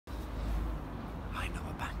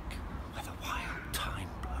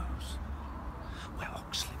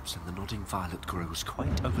budding violet grows,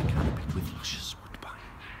 quite over-canopied with luscious woodbine.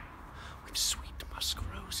 With sweet musk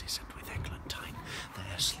roses and with eglantine,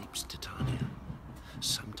 there sleeps Titania.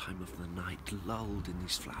 Sometime of the night, lulled in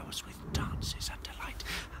these flowers with dances and delight,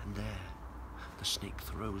 and there the snake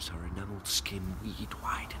throws her enamelled skin weed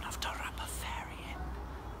wide enough to wrap a fairy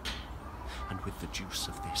in. And with the juice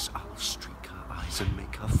of this I'll streak her eyes and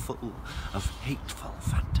make her full of hateful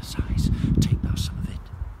fantasies. Take thou some of it,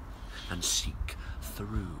 and seek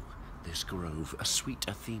through this grove. A sweet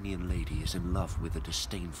Athenian lady is in love with a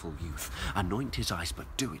disdainful youth. Anoint his eyes,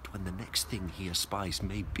 but do it when the next thing he espies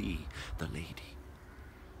may be the lady.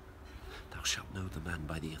 Thou shalt know the man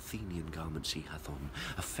by the Athenian garments he hath on,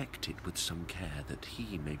 affected with some care, that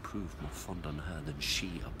he may prove more fond on her than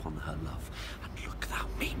she upon her love. And look thou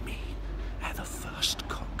meet me ere the first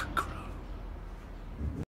cock crow.